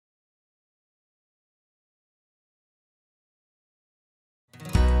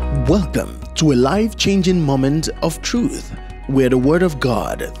Welcome to a life-changing moment of truth, where the Word of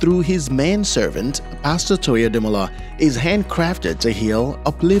God, through His manservant, Pastor Toye Ademola, is handcrafted to heal,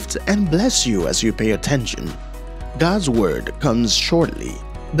 uplift, and bless you as you pay attention. God's Word comes shortly.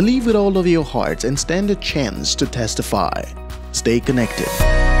 Believe with all of your heart and stand a chance to testify. Stay connected.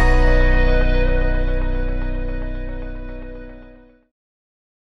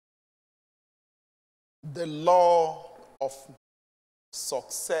 The law of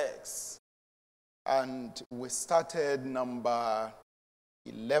success, and we started number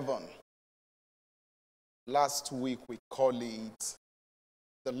 11. Last week we call it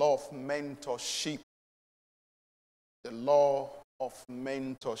the law of mentorship. The law of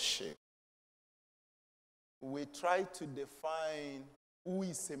mentorship. We try to define who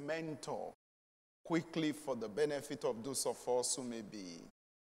is a mentor quickly for the benefit of those of us who may be,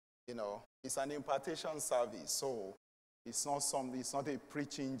 it's an impartation service, so it's not a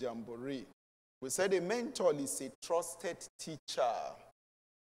preaching jamboree. We said a mentor is a trusted teacher,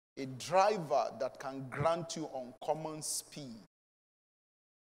 a driver that can grant you uncommon speed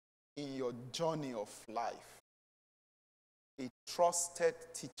in your journey of life. A trusted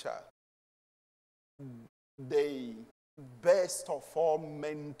teacher. The best of all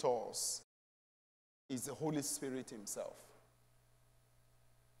mentors is the Holy Spirit Himself.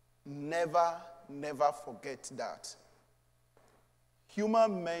 Never forget that.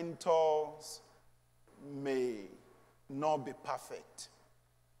 Human mentors may not be perfect.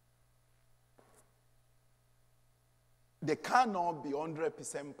 They cannot be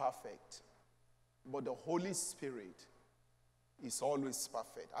 100% perfect. But the Holy Spirit is always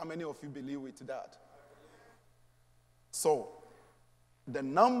perfect. How many of you believe with that? So, the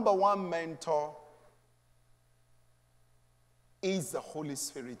number one mentor is the Holy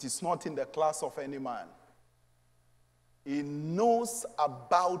Spirit. It's not in the class of any man. He knows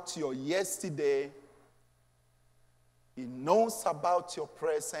about your yesterday, He knows about your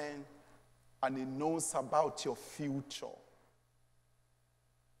present, and He knows about your future.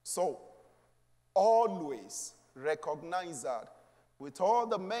 So, always recognize that with all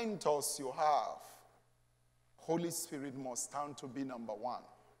the mentors you have, Holy Spirit must stand to be number one.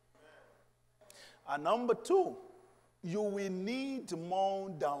 And number two, you will need more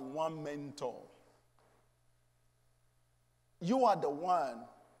than one mentor. You are the one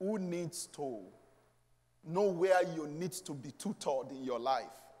who needs to know where you need to be tutored in your life.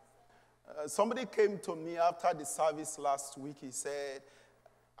 Somebody came to me after the service last week. He said,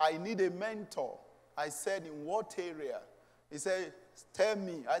 I need a mentor. I said, in what area? He said, tell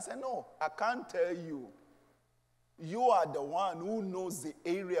me. I said, no, I can't tell you. You are the one who knows the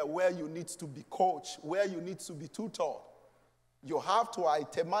area where you need to be coached, where you need to be tutored. You have to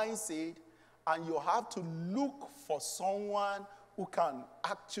itemize it, and you have to look for someone who can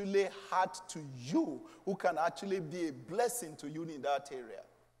actually add to you, who can actually be a blessing to you in that area.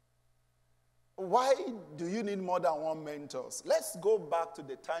 Why do you need more than one mentor? Let's go back to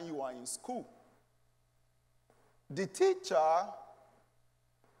the time you were in school. The teacher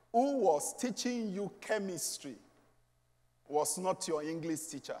who was teaching you chemistry was not your English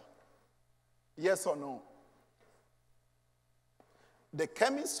teacher. Yes or no? The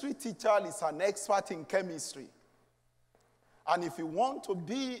chemistry teacher is an expert in chemistry. And if you want to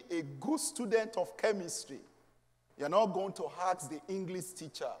be a good student of chemistry, you're not going to ask the English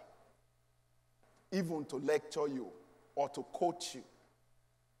teacher even to lecture you or to coach you.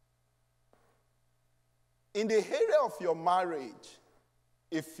 In the area of your marriage,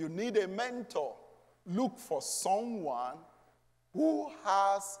 if you need a mentor, look for someone who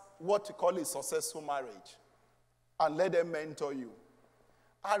has what you call a successful marriage and let them mentor you.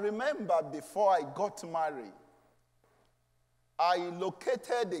 I remember before I got married, I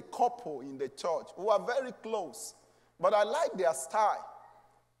located a couple in the church who were very close, but I liked their style.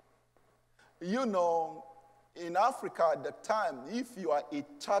 In Africa at the time, if you are a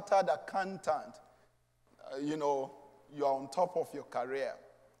chartered accountant, you are on top of your career.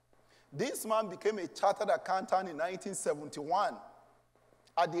 This man became a chartered accountant in 1971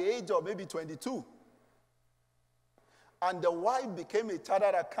 at the age of maybe 22. And the wife became a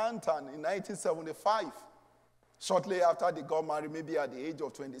chartered accountant in 1975. Shortly after they got married, maybe at the age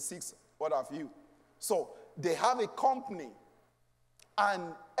of 26, what have you. So they have a company.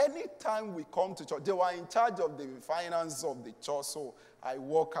 And anytime we come to church, they were in charge of the finance of the church, so I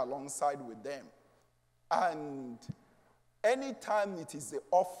work alongside with them. And anytime it is the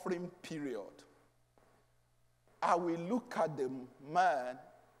offering period, I will look at the man,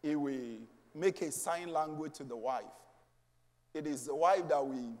 he will make a sign language to the wife. It is the wife that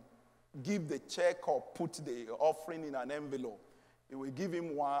will give the check or put the offering in an envelope. He will give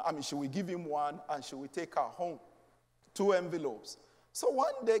him one. She will give him one, and she will take her home. 2 envelopes. So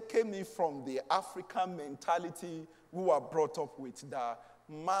one day came in from the African mentality we were brought up with, that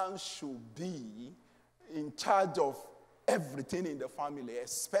man should be in charge of everything in the family,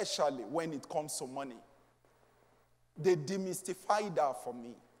 especially when it comes to money. They demystified that for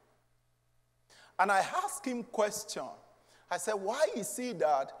me. And I asked him question. I said, why is it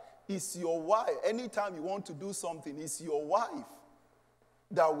that it's your wife, anytime you want to do something, it's your wife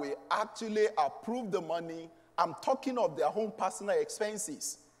that will actually approve the money? I'm talking of their own personal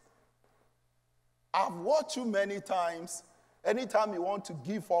expenses. I've watched you many times. Anytime you want to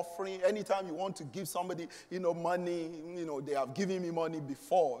give offering, anytime you want to give somebody, money, they have given me money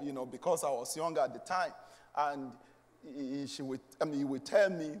before, because I was young at the time. And he would tell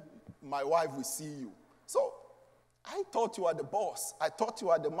me, my wife will see you. So I thought you were the boss. I thought you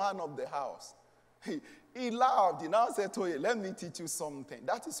were the man of the house. He laughed. He now said, Toye, let me teach you something.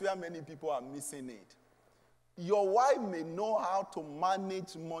 That is where many people are missing it. Your wife may know how to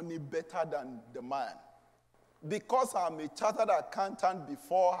manage money better than the man. Because I'm a chartered accountant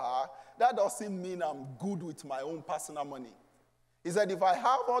before her, that doesn't mean I'm good with my own personal money. He said, if I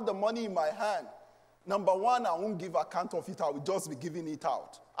have all the money in my hand, number one, I won't give account of it. I will just be giving it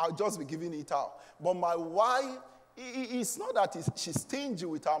out. I'll just be giving it out. But my wife, it's not that she's stingy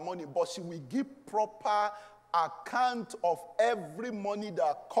with her money, but she will give proper account of every money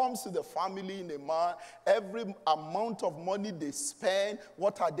that comes to the family in a month, every amount of money they spend,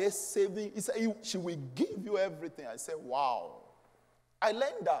 what are they saving. She will give you everything. I said, wow. I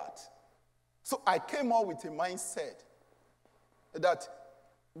learned that. So I came up with a mindset that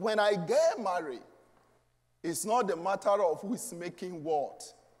when I get married, it's not the matter of who is making what.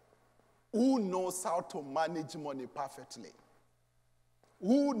 Who knows how to manage money perfectly?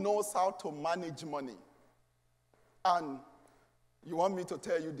 Who knows how to manage money? And you want me to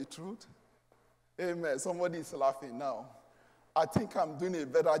tell you the truth? Amen. Somebody is laughing now. I think I'm doing a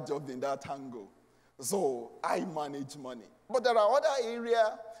better job in that angle. So I manage money. But there are other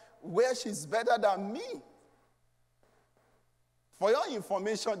areas where she's better than me. For your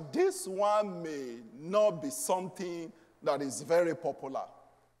information, this one may not be something that is very popular.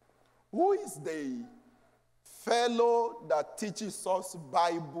 Who is the fellow that teaches us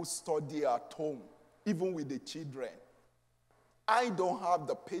Bible study at home, even with the children? I don't have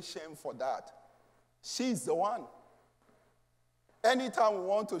the patience for that. She's the one. Anytime we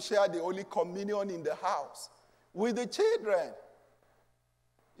want to share the Holy Communion in the house with the children,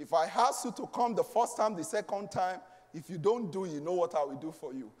 if I ask you to come the first time, the second time, if you don't do, you know what I will do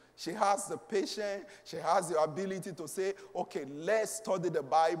for you. She has the patience. She has the ability to say, okay, let's study the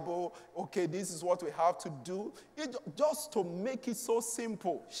Bible. Okay, this is what we have to do. Just to make it so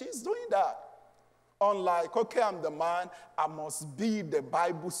simple. She's doing that. Unlike, okay, I'm the man, I must be the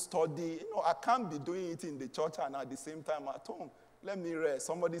Bible study. I can't be doing it in the church and at the same time at home. Let me rest.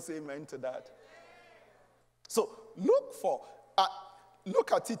 Somebody say amen to that. So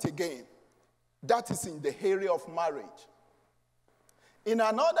look at it again. That is in the area of marriage. In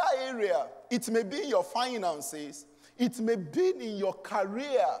another area, it may be in your finances, it may be in your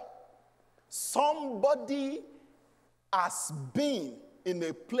career. Somebody has been in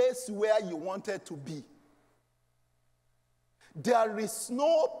a place where you wanted to be. There is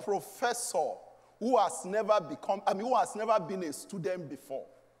no professor who has never been a student before.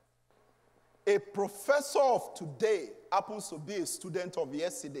 A professor of today happens to be a student of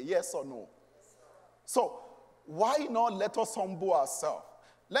yesterday, yes or no? So, why not let us humble ourselves?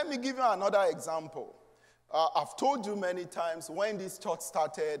 Let me give you another example. I've told you many times when this church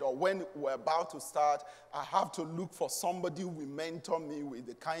started or when we're about to start, I have to look for somebody who will mentor me with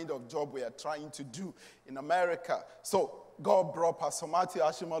the kind of job we are trying to do in America. So, God brought Pastor Matthew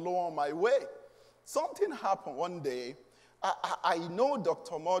Ashimalo on my way. Something happened one day. I know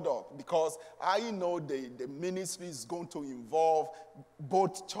Dr. Murdoch because I know the ministry is going to involve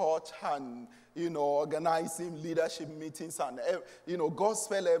both church and, organizing leadership meetings and,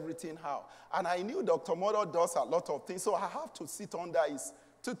 gospel everything out. And I knew Dr. Murdoch does a lot of things, so I have to sit under his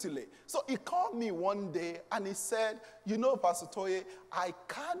tutelage. So he called me one day and he said, Pastor Toye, I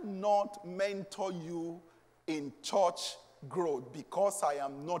cannot mentor you in church growth because I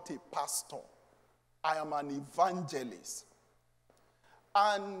am not a pastor. I am an evangelist.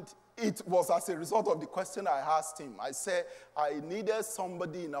 And it was as a result of the question I asked him. I said, I needed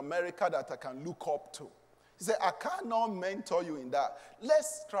somebody in America that I can look up to. He said, I cannot mentor you in that.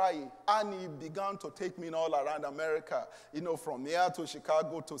 Let's try it. And he began to take me all around America, from here to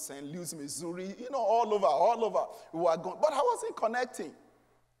Chicago to St. Louis, Missouri, all over. We were going. But I wasn't connecting.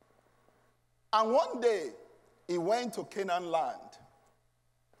 And one day, he went to Canaan land.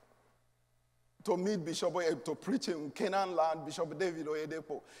 to meet Bishop, to preach in Canaan land, Bishop David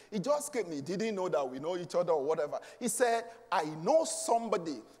Oyedepo. He just came, he didn't know that we know each other or whatever. He said, I know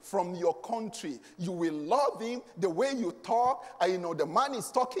somebody from your country. You will love him the way you talk. The man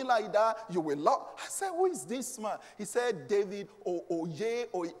is talking like that. You will love. I said, who is this man? He said, David Oye.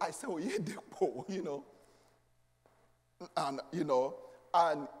 I said, Oyedepo, And,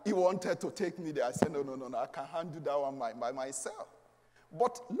 and he wanted to take me there. I said, no, I can handle that one by myself.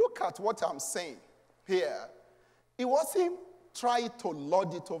 But look at what I'm saying here. It wasn't trying to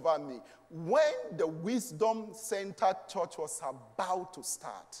lord it over me. When the Wisdom Center Church was about to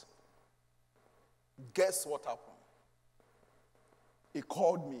start, guess what happened? He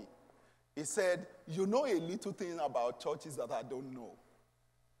called me. He said, you know a little thing about churches that I don't know.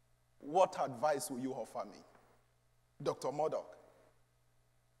 What advice will you offer me? Dr. Murdoch.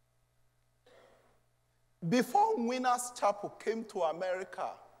 Before Winners Chapel came to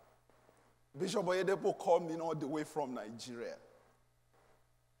America, Bishop Oyedepo called me all the way from Nigeria.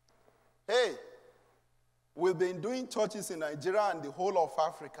 Hey, we've been doing churches in Nigeria and the whole of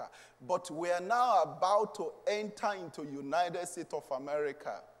Africa, but we are now about to enter into United States of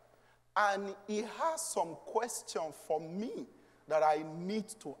America. And he has some questions for me that I need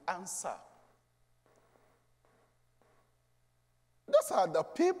to answer. Those are the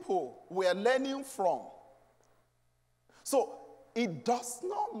people we are learning from. So it does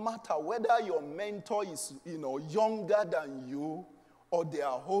not matter whether your mentor is, younger than you or they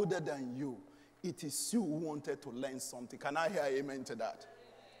are older than you. It is you who wanted to learn something. Can I hear amen to that?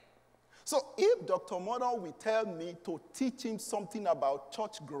 So if Dr. Murdoch will tell me to teach him something about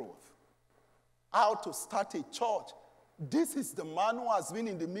church growth, how to start a church, this is the man who has been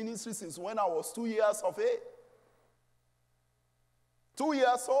in the ministry since when I was 2 years of age. 2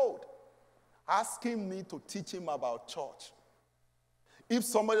 years old. Asking me to teach him about church. If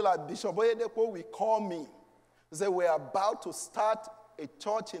somebody like Bishop Oyedepo will call me, say we're about to start a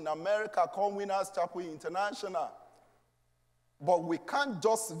church in America called Winners Chapel International, but we can't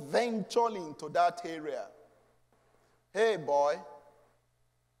just venture into that area. Hey boy,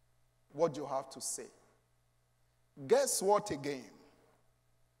 what do you have to say? Guess what again?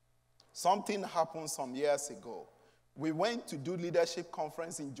 Something happened some years ago. We went to do leadership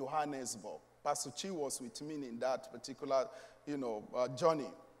conference in Johannesburg. Pastor Chi was with me in that particular, journey.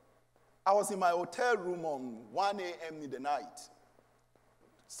 I was in my hotel room on 1 a.m. in the night,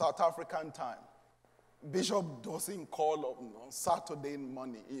 South African time. Bishop doesn't call on Saturday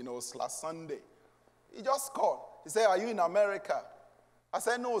morning, Sunday. He just called. He said, are you in America? I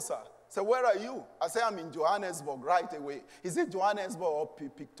said, no, sir. He said, where are you? I said, I'm in Johannesburg right away. He said, Johannesburg or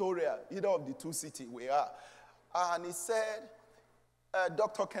Pretoria, either of the two cities we are. And he said,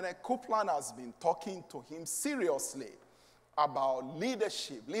 Dr. Kenneth Copeland has been talking to him seriously about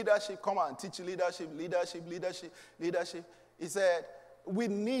leadership. Leadership, come and teach leadership. He said, we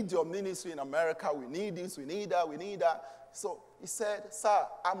need your ministry in America. We need this, we need that. So he said, sir,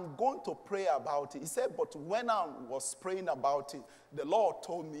 I'm going to pray about it. He said, but when I was praying about it, the Lord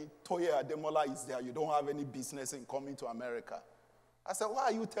told me, Toye Ademola is there. You don't have any business in coming to America. I said, why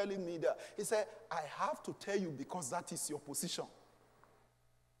are you telling me that? He said, I have to tell you because that is your position.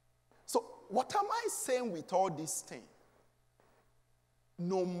 So what am I saying with all this thing?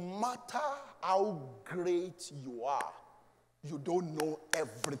 No matter how great you are, you don't know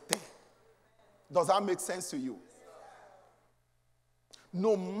everything. Does that make sense to you?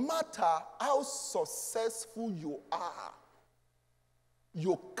 No matter how successful you are,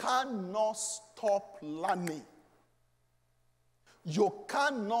 you cannot stop learning. You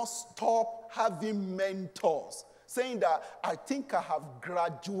cannot stop having mentors. Saying that, I think I have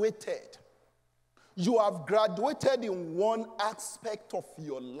graduated. You have graduated in one aspect of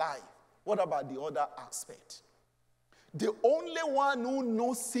your life. What about the other aspect? The only one who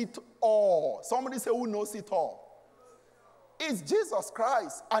knows it all, somebody say who knows it all, is Jesus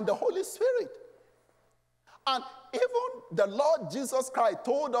Christ and the Holy Spirit. And even the Lord Jesus Christ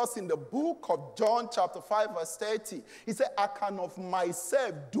told us in the book of John chapter 5 verse 30, he said, I can of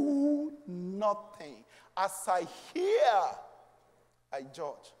myself do nothing. As I hear, I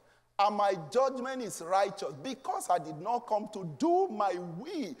judge. And my judgment is righteous because I did not come to do my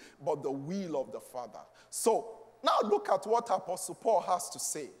will, but the will of the Father. So, now look at what Apostle Paul has to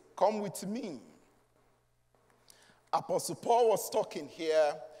say. Come with me. Apostle Paul was talking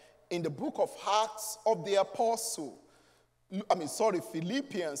here in the book of Acts of the Apostle.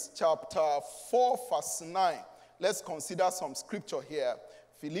 Philippians chapter 4 verse 9. Let's consider some scripture here.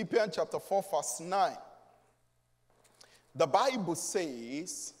 Philippians chapter 4 verse 9. The Bible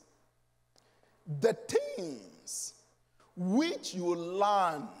says, the things which you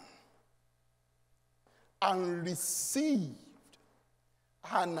learn and received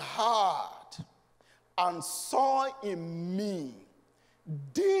and heard and saw in me,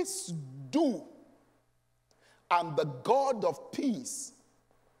 this do, and the God of peace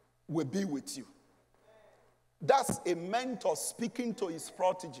will be with you. That's a mentor speaking to his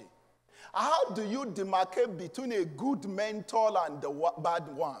protege. How do you demarcate between a good mentor and the bad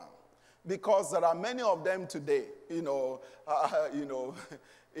one? Because there are many of them today. A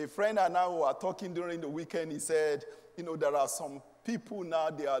friend and I were talking during the weekend. He said, there are some people now,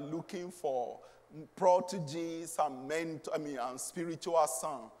 they are looking for proteges and and spiritual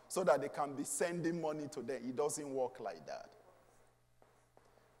sons so that they can be sending money to them. It doesn't work like that.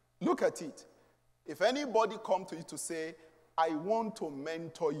 Look at it. If anybody comes to you to say, I want to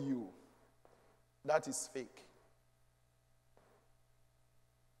mentor you, that is fake.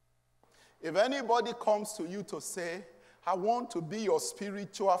 If anybody comes to you to say, I want to be your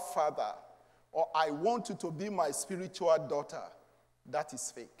spiritual father, or I want you to be my spiritual daughter, that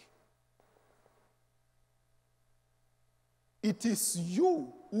is fake. It is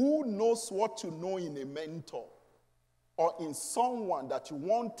you who knows what you know in a mentor or in someone that you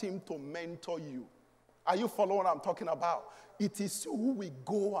want him to mentor you. Are you following what I'm talking about? It is you who will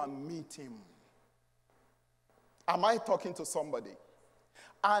go and meet him. Am I talking to somebody?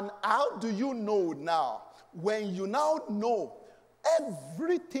 And how do you know now? When you now know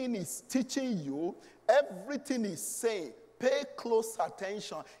everything is teaching you, everything is saying, pay close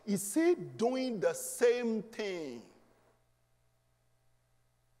attention. Is he doing the same thing?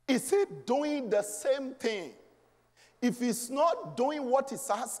 Is he doing the same thing? If he's not doing what he's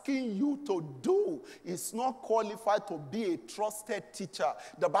asking you to do, he's not qualified to be a trusted teacher.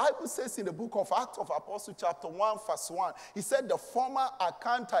 The Bible says in the book of Acts of Apostles chapter 1 verse 1, he said, the former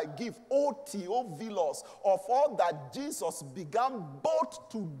account I give, O Theophilus, of all that Jesus began both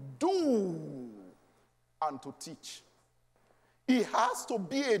to do and to teach. He has to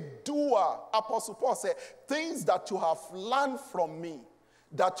be a doer. Apostle Paul said, things that you have learned from me,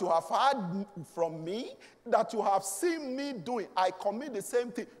 that you have heard from me, that you have seen me doing, I commit the same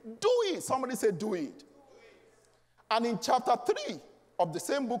thing. Do it. Somebody say, do it. And in chapter 3 of the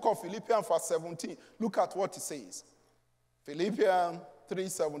same book of Philippians, verse 17, look at what it says. Philippians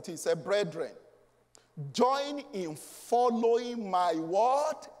 3:17 says, brethren, join in following my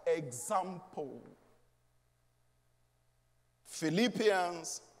what? Example.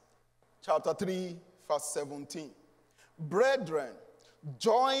 Philippians chapter 3, verse 17. Brethren,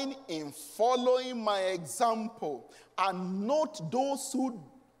 join in following my example and note those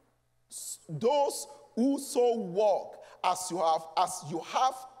who so walk as you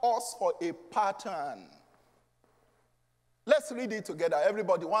have us for a pattern. Let's read it together.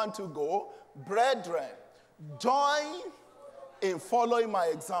 Everybody want to go? Brethren, join in following my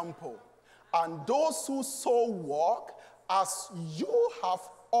example and those who so walk as you have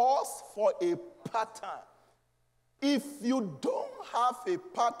us for a pattern. If you don't have a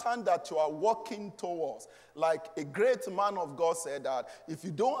pattern that you are working towards, like a great man of God said that, if you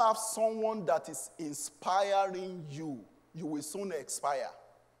don't have someone that is inspiring you, you will soon expire.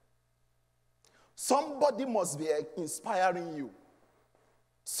 Somebody must be inspiring you.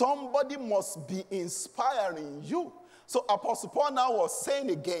 Somebody must be inspiring you. So Apostle Paul now was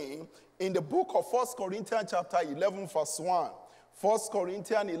saying again in the book of 1 Corinthians chapter 11 verse 1. 1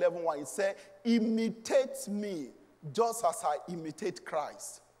 Corinthians 11:1, he said, imitate me just as I imitate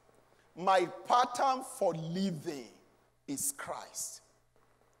Christ. My pattern for living is Christ.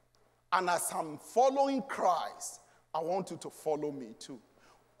 And as I'm following Christ, I want you to follow me too.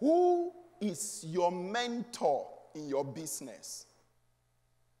 Who is your mentor in your business?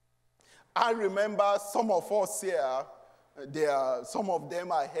 I remember some of us here, some of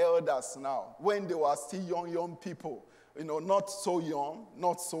them are elders now. When they were still young people, not so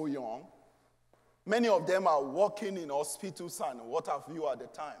young. Many of them are working in hospitals and what have you at the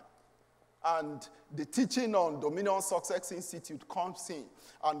time. And the teaching on Dominion Success Institute comes in.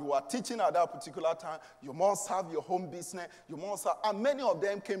 And we are teaching at that particular time, you must have your home business, and many of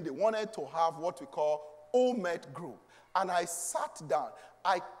them came, they wanted to have what we call OMED group. And I sat down.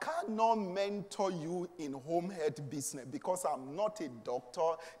 I cannot mentor you in home health business because I'm not a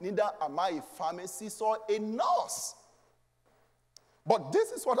doctor, neither am I a pharmacist or a nurse. But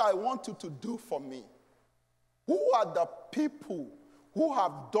this is what I want you to do for me. Who are the people who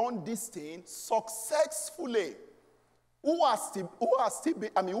have done this thing successfully? Who are still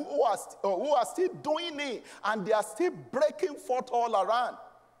doing it, and they are still breaking forth all around?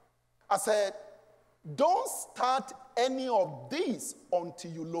 I said, don't start any of these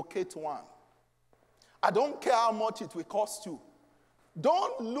until you locate one. I don't care how much it will cost you.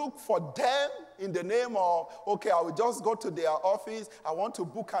 Don't look for them in the name of, okay, I will just go to their office. I want to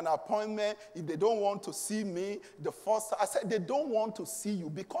book an appointment. If they don't want to see me, I said they don't want to see you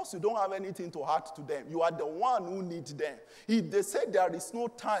because you don't have anything to add to them. You are the one who needs them. If they say there is no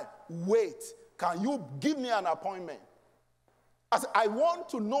time, wait. Can you give me an appointment? I said, I want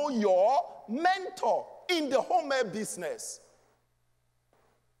to know your mentor in the homemade business.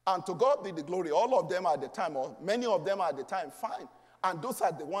 And to God be the glory. All of them at the time, or many of them at the time, fine. And those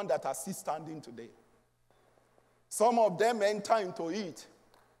are the ones that are still standing today. Some of them enter into it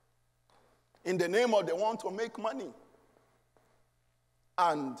in the name of they want to make money.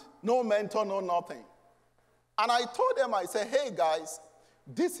 And no mentor, no nothing. And I told them, I said, hey guys,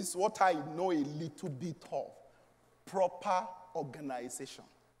 this is what I know a little bit of. Proper organization.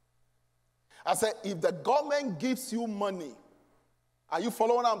 I said, if the government gives you money, are you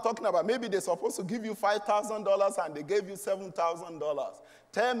following what I'm talking about? Maybe they're supposed to give you $5,000 and they gave you $7,000.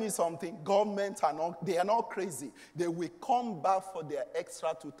 Tell me something, governments are not crazy. They will come back for their extra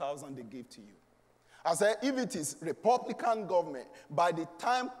 $2,000 they gave to you. I said, if it is Republican government, by the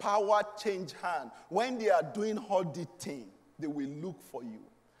time power change hand, when they are doing audit thing, they will look for you.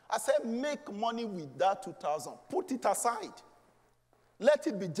 I said, make money with that $2,000. Put it aside. Let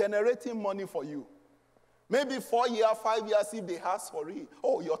it be generating money for you. Maybe 4 years, 5 years, if they ask for it.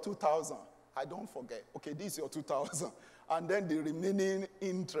 Oh, your 2,000. I don't forget. Okay, this is your 2,000. And then the remaining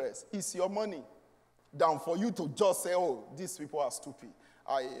interest is your money. Than for you to just say, oh, these people are stupid.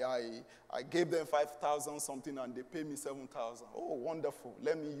 I gave them 5,000 something and they pay me 7,000. Oh, wonderful.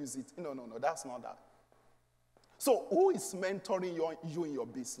 Let me use it. No, that's not that. So who is mentoring you in your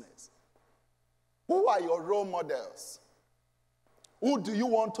business? Who are your role models? Who do you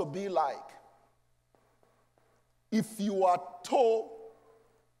want to be like? If you are to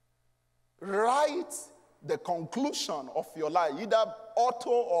write the conclusion of your life, either auto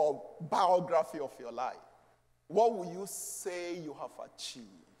or biography of your life, what will you say you have achieved?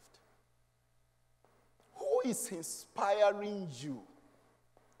 Who is inspiring you?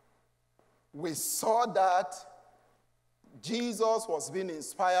 We saw that Jesus was being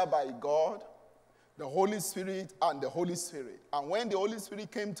inspired by God, the Holy Spirit, and the Holy Spirit. And when the Holy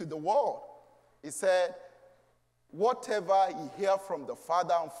Spirit came to the world, he said, whatever he hears from the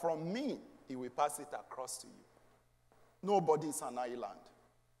Father and from me, he will pass it across to you. Nobody is an island.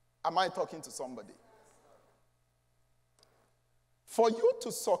 Am I talking to somebody? For you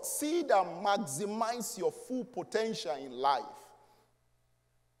to succeed and maximize your full potential in life,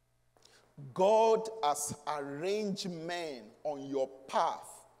 God has arranged men on your path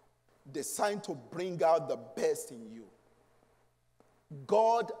designed to bring out the best in you.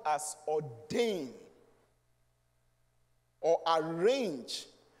 God has ordained or arrange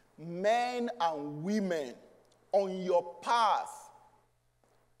men and women on your path.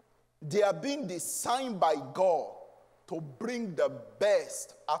 They are being designed by God to bring the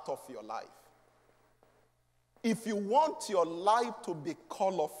best out of your life. If you want your life to be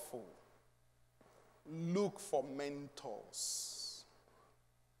colorful, look for mentors.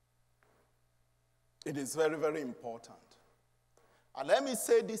 It is very, very important. And let me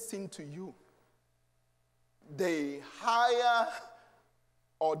say this thing to you. The higher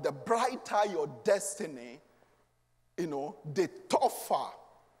or the brighter your destiny, the tougher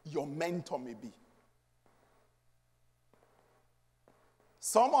your mentor may be.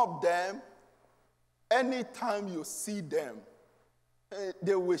 Some of them, anytime you see them,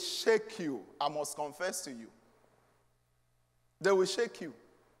 they will shake you. I must confess to you. They will shake you.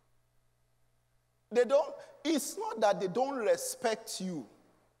 It's not that they don't respect you,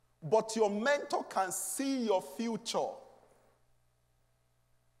 but your mentor can see your future.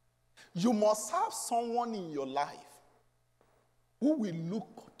 You must have someone in your life who will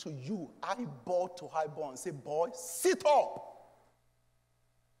look to you eyeball to eyeball and say, boy, sit up.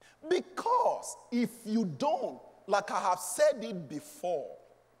 Because if you don't, like I have said it before,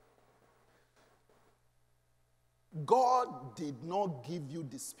 God did not give you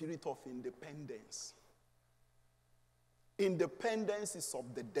the spirit of independence. Independence is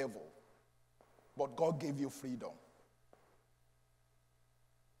of the devil, but God gave you freedom.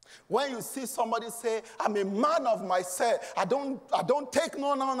 When you see somebody say, I'm a man of myself, I don't take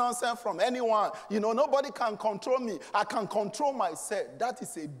no nonsense from anyone. Nobody can control me. I can control myself. That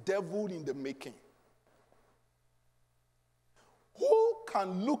is a devil in the making. Who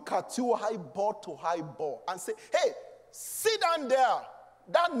can look at you eyeball to eyeball and say, hey, sit down there.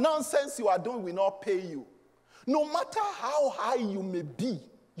 That nonsense you are doing will not pay you. No matter how high you may be,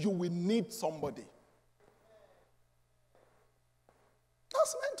 you will need somebody.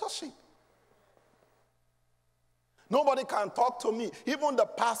 That's mentorship. Nobody can talk to me, even the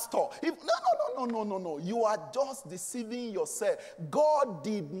pastor. No. You are just deceiving yourself. God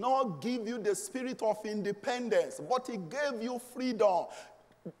did not give you the spirit of independence, but he gave you freedom.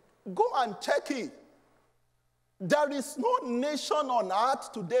 Go and check it. There is no nation on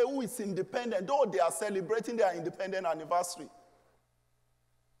earth today who is independent, though they are celebrating their independent anniversary.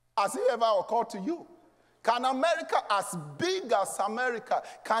 Has it ever occurred to you? Can America, as big as America,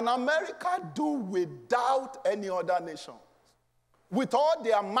 can America do without any other nation? With all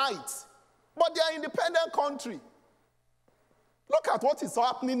their might. But they are an independent country. Look at what is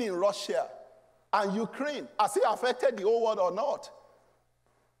happening in Russia and Ukraine. Has it affected the whole world or not?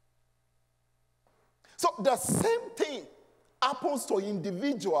 So the same thing happens to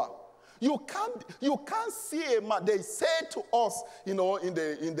individual. You can't see a man. They say to us, in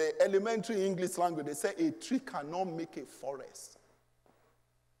the elementary English language, they say a tree cannot make a forest.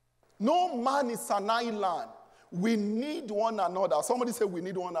 No man is an island. We need one another. Somebody say we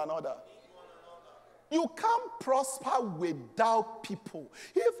need one another. You can't prosper without people.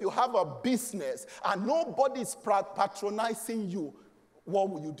 If you have a business and nobody is patronizing you, what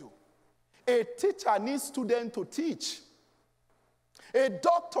will you do? A teacher needs students to teach. A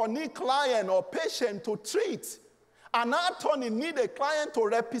doctor needs client or patient to treat. An attorney needs a client to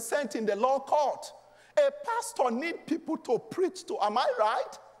represent in the law court. A pastor needs people to preach to. Am I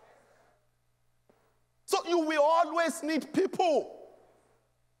right? So you will always need people.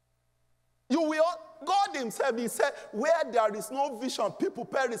 God himself, he said, where there is no vision, people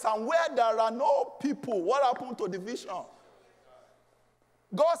perish. And where there are no people, what happened to the vision?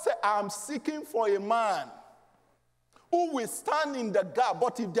 God said, I'm seeking for a man who will stand in the gap.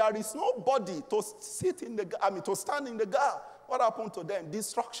 But if there is nobody to sit in the gap, to stand in the gap, what happened to them?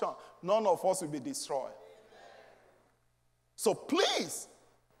 Destruction. None of us will be destroyed. So please,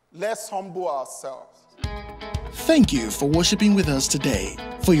 let's humble ourselves. Thank you for worshiping with us today.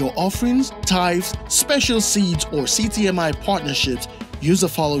 For your offerings, tithes, special seeds, or CTMI partnerships, use the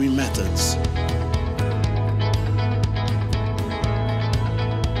following methods.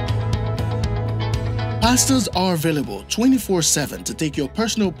 Pastors are available 24/7 to take your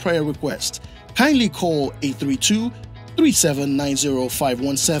personal prayer requests. Kindly call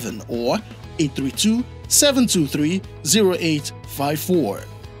 832-3790517 or 832-723-0854.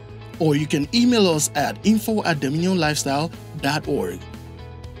 Or you can email us at info@dominionlifestyle.org.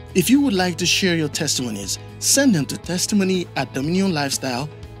 If you would like to share your testimonies, send them to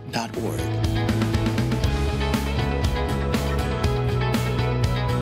testimony@dominionlifestyle.org.